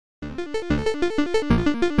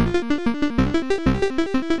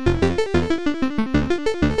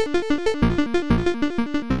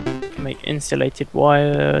Make insulated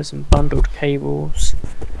wires and bundled cables.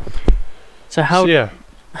 So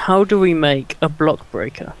how do we make a block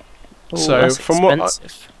breaker? Ooh, so that's from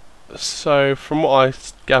expensive. what I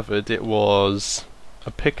gathered, it was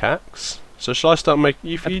a pickaxe. So shall I start making?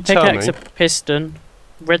 If you tell me. Pickaxe, a piston,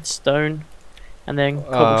 redstone, and then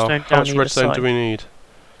cobblestone down how much either redstone side. do we need?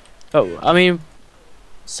 Oh, I mean,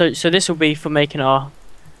 so this will be for making our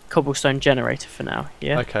cobblestone generator for now.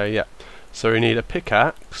 Yeah. Okay, yeah. So we need a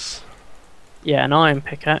pickaxe. Yeah, an iron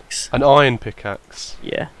pickaxe. An iron pickaxe.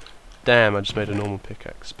 Yeah. Damn, I just made a normal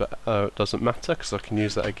pickaxe, but it doesn't matter because I can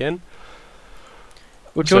use that again.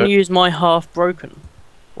 Well, do you want to use my half broken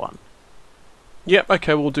one? Yep,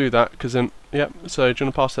 okay, we'll do that because then. Yep. So do you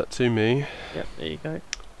want to pass that to me? Yep. There you go.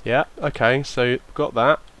 Yeah. Okay. So got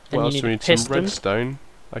that. Then What else you do we need need? a Some redstone.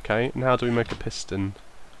 Okay. And how do we make a piston?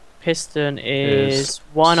 Piston is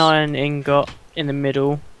one iron ingot in the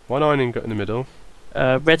middle. One iron ingot in the middle.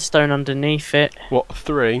 Redstone underneath it. What,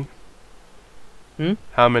 3? Hmm?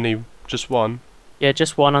 How many? Just one? Yeah,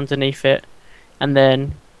 just one underneath it, and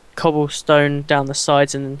then cobblestone down the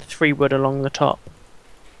sides, and then 3 wood along the top.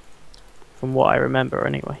 From what I remember,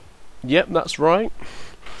 anyway. Yep, that's right.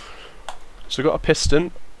 So we got a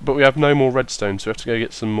piston, but we have no more redstone, so we have to go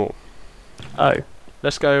get some more. Oh.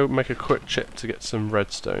 Let's go make a quick chip to get some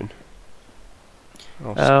redstone.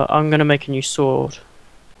 I'm gonna make a new sword.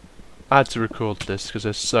 I had to record this because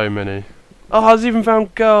there's so many. Oh, I've even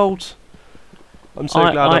found gold. I'm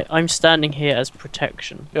so glad. I'm standing here as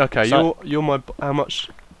protection. Okay, So you're my. How much?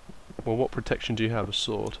 Well, what protection do you have? A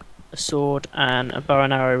sword. a sword and a bow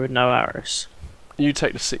and arrow with no arrows. You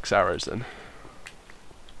take the 6 arrows then.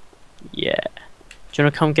 Yeah. Do you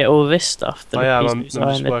want to come get all this stuff? I am. I'm pieces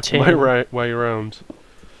just and the working my tin? way around.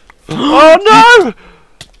 Oh no!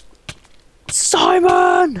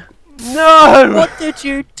 Simon! No! What did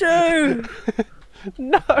you do?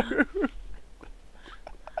 No!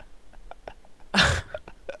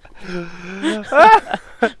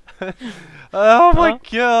 Oh my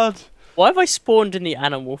god! Why have I spawned in the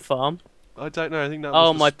animal farm? I don't know. I think that.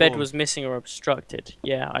 Oh, was the my bed spawn. was missing or obstructed.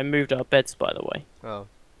 Yeah, I moved our beds, by the way. Oh.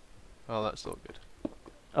 Oh, that's not good.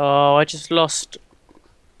 Oh, I just lost.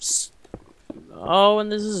 Oh,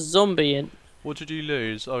 and there's a zombie in. What did you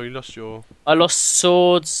lose? Oh, you lost your. I lost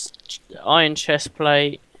swords, iron chest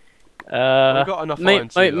plate. We've got enough iron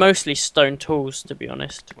to do that. Mostly stone tools, to be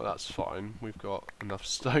honest. Well, that's fine. We've got enough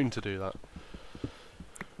stone to do that.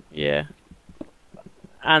 Yeah.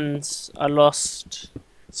 And I lost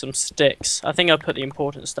some sticks. I think I put the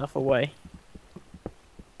important stuff away.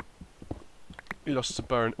 You lost the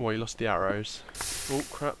bow. Well, you lost the arrows. Oh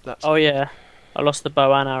crap! That's. Oh yeah, I lost the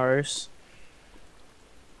bow and arrows.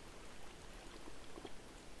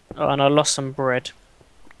 Oh, and I lost some bread.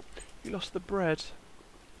 You lost the bread.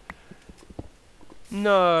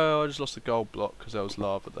 No, I just lost the gold block because there was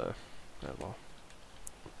lava there. Oh well.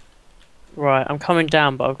 Right, I'm coming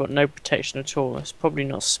down, but I've got no protection at all. It's probably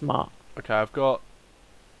not smart. Okay, I've got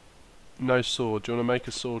no sword. Do you want to make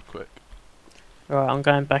a sword quick? Right, I'm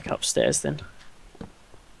going back upstairs then.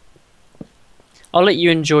 I'll let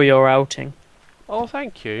you enjoy your outing. Oh,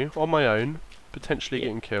 thank you. On my own, potentially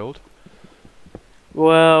getting killed.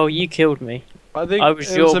 Well, you killed me. I think I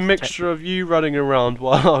was it was your a mixture of you running around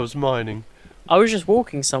while I was mining. I was just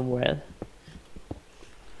walking somewhere,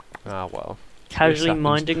 Ah well. casually happens.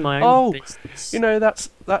 minding my own business. You know,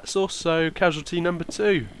 that's also casualty number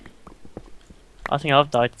 2. I think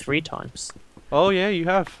I've died 3 times. Oh yeah, you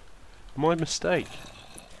have. My mistake.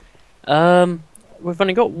 We've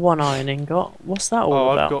only got 1 iron ingot. What's that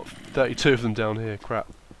all about? I've got 32 of them down here. Crap.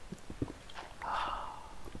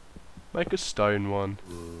 Make a stone one.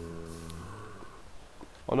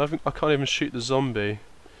 Oh, no, I can't even shoot the zombie.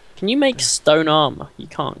 Can you make stone armor? You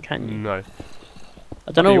can't, can you? No.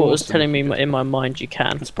 I don't know what was awesome telling me if you could. in my mind you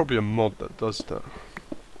can. It's probably a mod that does that.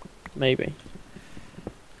 Maybe.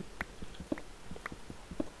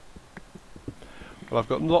 Well, I've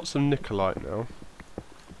got lots of Nicolite now.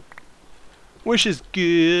 Which is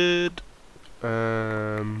good.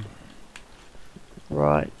 Right,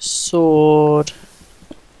 sword.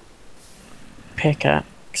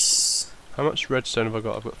 Pickaxe. How much redstone have I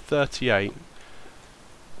got? I've got 38.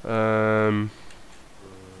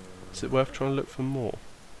 Is it worth trying to look for more?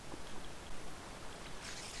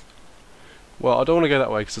 Well, I don't want to go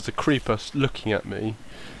that way because there's a creeper looking at me.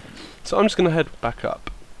 So I'm just going to head back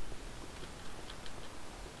up.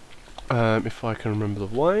 If I can remember the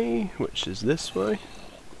way, which is this way.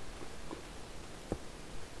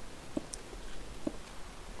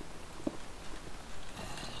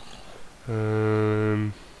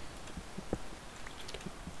 There.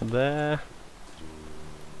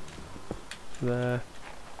 There.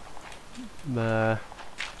 There.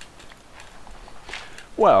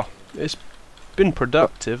 Well, it's been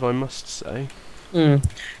productive, I must say.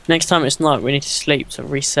 Next time it's night, we need to sleep to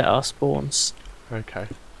reset our spawns. Okay.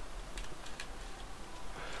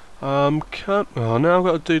 Oh, now I've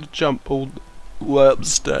got to do the jump all the way up the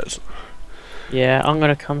stairs. Yeah, I'm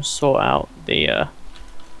gonna come sort out the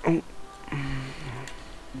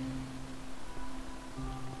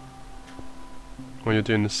When you're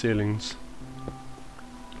doing the ceilings.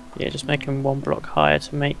 yeah, just make them 1 block higher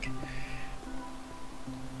to make.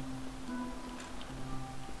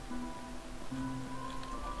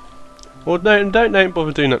 Well, don't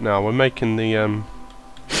bother doing that now. We're making the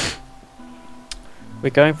We're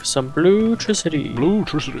going for some bluetricity.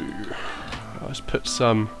 Bluetricity. Let's put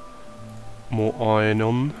some more iron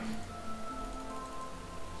on.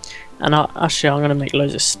 And actually, I'm gonna make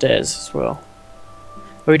loads of stairs as well.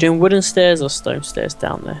 Are we doing wooden stairs or stone stairs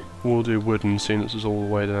down there? We'll do wooden, seeing this is all the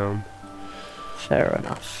way down. Fair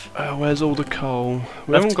enough. Where's all the coal?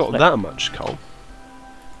 We Love haven't to got collect- that much coal.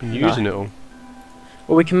 Been using it all.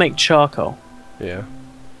 Well, we can make charcoal. Yeah.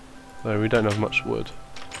 No, we don't have much wood.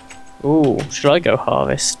 Ooh, should I go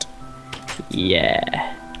harvest?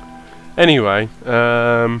 Yeah. Anyway,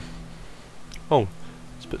 oh,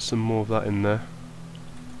 let's put some more of that in there.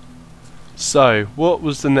 So, what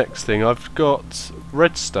was the next thing? I've got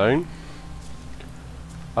redstone.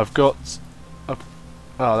 Oh,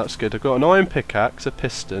 that's good. I've got an iron pickaxe, a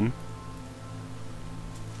piston.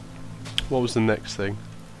 What was the next thing?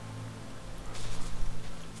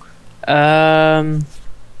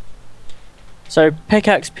 So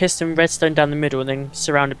pickaxe, piston, redstone down the middle, and then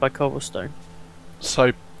surrounded by cobblestone.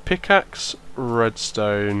 So, pickaxe,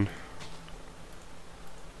 redstone.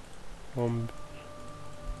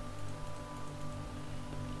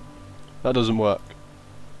 That doesn't work.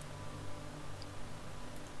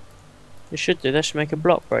 It should do. That should make a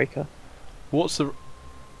block breaker. What's the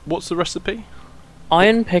recipe?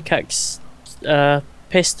 Iron pickaxe,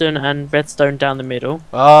 piston, and redstone down the middle.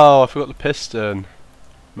 Oh, I forgot the piston.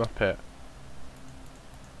 Muppet.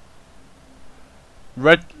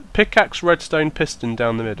 Pickaxe, redstone, piston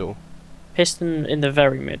down the middle. Piston in the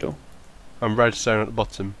very middle. And redstone at the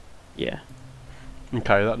bottom. Yeah.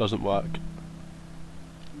 Okay, that doesn't work.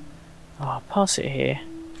 Oh, pass it here.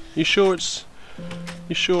 You sure it's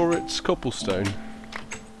cobblestone?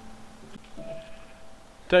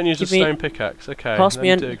 Don't use a Give me- stone pickaxe. Okay, Pass let me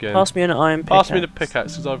me an do it again. pass me an iron pickaxe. Pass me the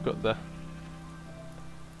pickaxe because I've got the.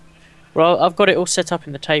 Well, I've got it all set up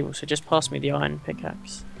in the table, so just pass me the iron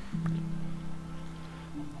pickaxe.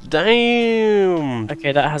 Damn.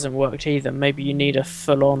 Okay, that hasn't worked either. Maybe you need a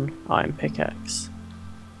full-on iron pickaxe.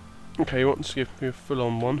 Okay, you want to give me a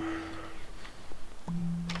full-on one?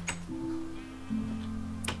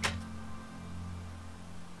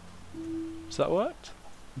 Has that worked?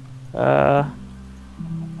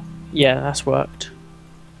 Yeah, that's worked.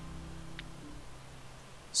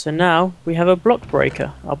 So now we have a block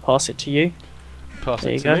breaker. I'll pass it to you. Pass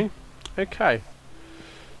There it you to go. me. Okay.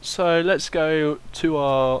 So let's go to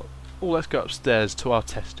our. Oh, let's go upstairs to our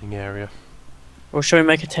testing area. Or shall we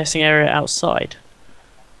make a testing area outside?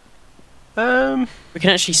 We can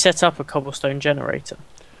actually set up a cobblestone generator.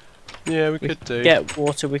 Yeah, we We could do. Get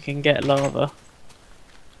water, we can get lava.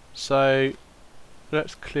 So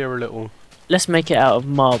let's clear a little. Let's make it out of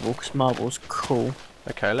marble, because marble's cool.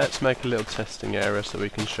 Okay, let's make a little testing area so we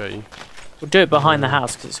can show you. We'll do it behind the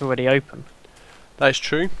house, because it's already open. That is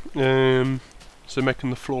true. So making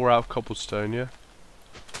the floor out of cobblestone, yeah.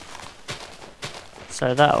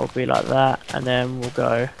 So that'll be like that, and then we'll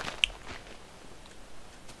go...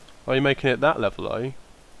 Are you making it that level, are you?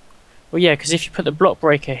 Well, yeah, because if you put the block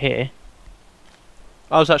breaker here...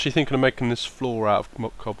 I was actually thinking of making this floor out of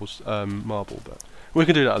marble, but we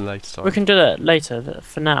can do that at a later time. We can do that later,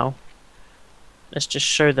 for now. Let's just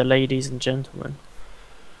show the ladies and gentlemen.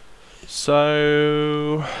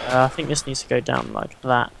 So I think this needs to go down like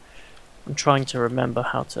that. I'm trying to remember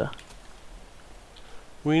how to...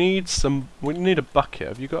 we need a bucket.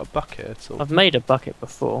 Have you got a bucket at all? I've made a bucket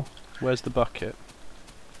before. Where's the bucket?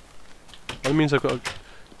 That means I've got to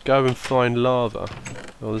go and find lava.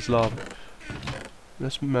 Oh, there's lava.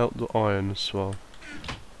 Let's melt the iron as well.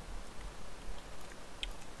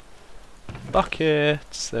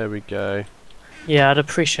 Buckets. There we go. Yeah, I'd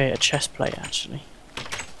appreciate a chest plate actually.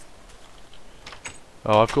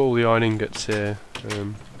 Oh, I've got all the iron ingots here.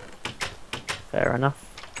 Fair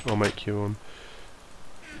enough. I'll make you one.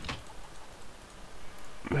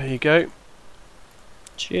 There you go.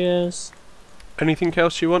 Cheers. Anything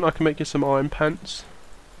else you want? I can make you some iron pants.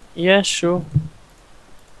 Yeah, sure.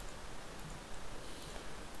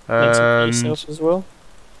 Make some for And yourself as well.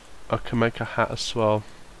 I can make a hat as well.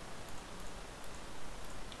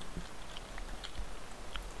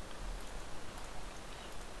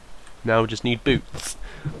 Now we just need boots.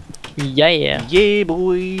 Yeah. Yeah,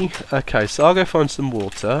 boy. Okay, so I'll go find some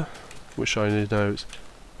water, which I know is.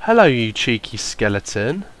 Hello, you cheeky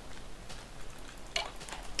skeleton.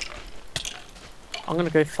 I'm gonna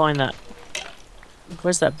go find that.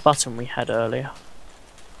 Where's that button we had earlier?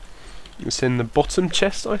 It's in the bottom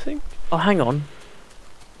chest, I think. Oh, hang on.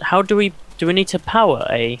 How do we need to power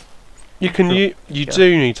a? You can you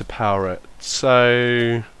do need to power it.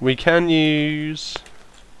 So we can use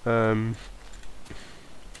so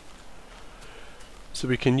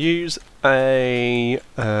we can use a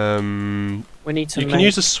We need to. you can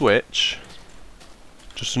use a switch.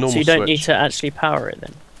 Just a normal switch. So you don't need to actually power it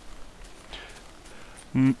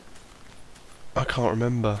then. I can't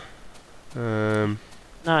remember. No,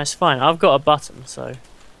 it's fine. I've got a button, so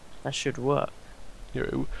that should work.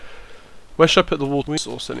 Where should I put the water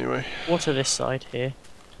source anyway? Water this side here.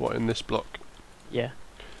 What, in this block? Yeah.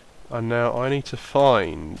 And now I need to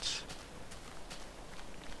find.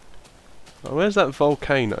 Oh, where's that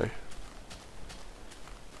volcano?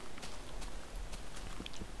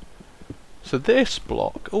 So this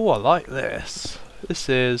block. Oh, I like this. This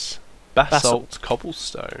is basalt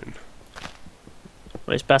cobblestone.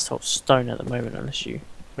 Well, it's basalt stone at the moment, unless you.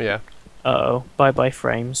 Yeah. Uh-oh. Bye-bye,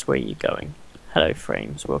 frames. Where are you going? Hello,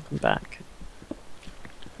 frames. Welcome back.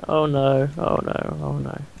 Oh no. Oh no. Oh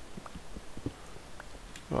no.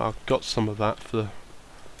 Well, I've got some of that for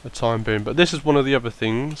the time being, but this is one of the other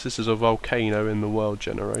things. This is a volcano in the world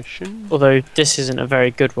generation. Although this isn't a very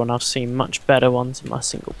good one. I've seen much better ones in my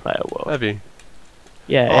single-player world. Have you?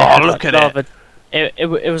 Yeah. Oh, look at it!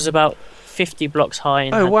 It was about 50 blocks high.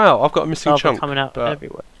 And Oh wow! I've got a missing lava chunk. coming out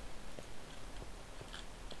everywhere.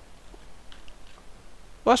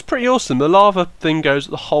 Well, that's pretty awesome. The lava thing goes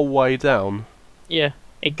the whole way down. Yeah,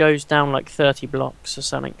 it goes down like 30 blocks or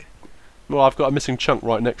something. Well, I've got a missing chunk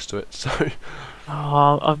right next to it, so.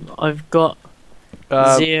 Oh, I've got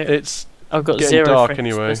zero. I've got getting 0 dark frames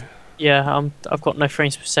anyway. Yeah, I've got no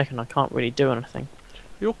frames per second. I can't really do anything.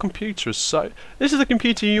 Your computer is so. This is the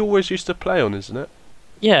computer you always used to play on, isn't it?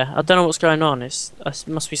 Yeah, I don't know what's going on. It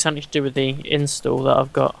must be something to do with the install that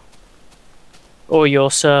I've got, or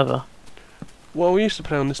your server. Well, we used to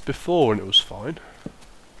play on this before, and it was fine.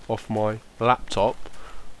 Off my laptop.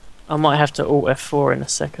 I might have to Alt F4 in a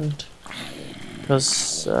second,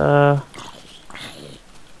 because I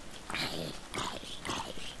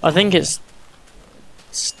think it's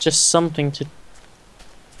just something to.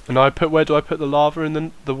 And where do I put the lava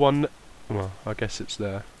in the one? Well, I guess it's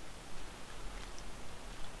there.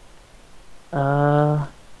 Hello.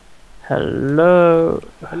 Hello.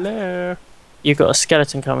 You got a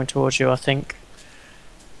skeleton coming towards you, I think.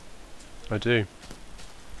 I do.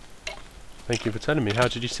 Thank you for telling me. How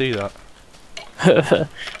did you see that?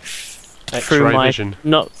 Through my vision.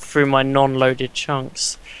 not through my non-loaded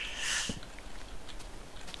chunks.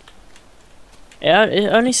 Yeah, it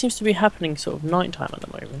only seems to be happening sort of nighttime at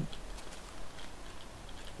the moment.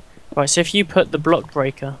 Right, so if you put the block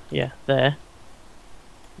breaker, yeah, there.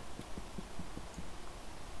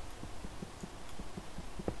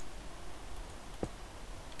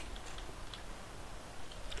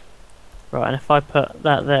 Right, and if I put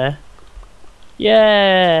that there,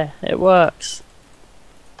 yeah, it works.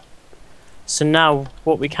 So now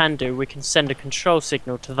what we can do, we can send a control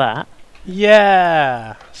signal to that.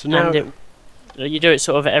 Yeah. So now And you do it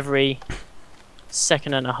sort of every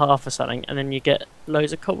second and a half or something, and then you get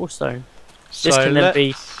loads of cobblestone. This can then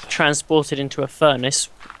be transported into a furnace,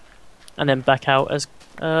 and then back out as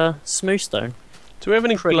smooth stone. Do we have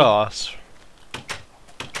any glass?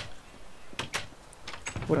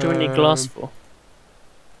 What do we need glass for?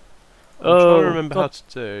 I'm trying to remember how to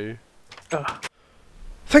do. Ugh.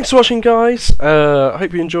 Thanks for watching, guys. I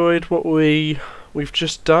hope you enjoyed what we've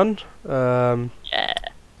just done. Yeah.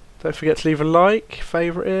 Don't forget to leave a like,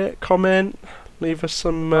 favourite it, comment, leave us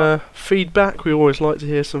some feedback. We always like to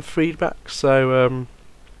hear some feedback. So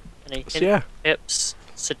Any yeah, tips,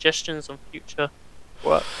 suggestions on future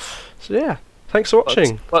work? So yeah, thanks for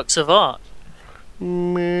watching. Works of art.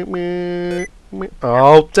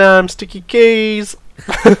 Oh damn, sticky keys!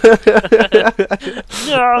 No.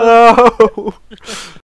 Oh.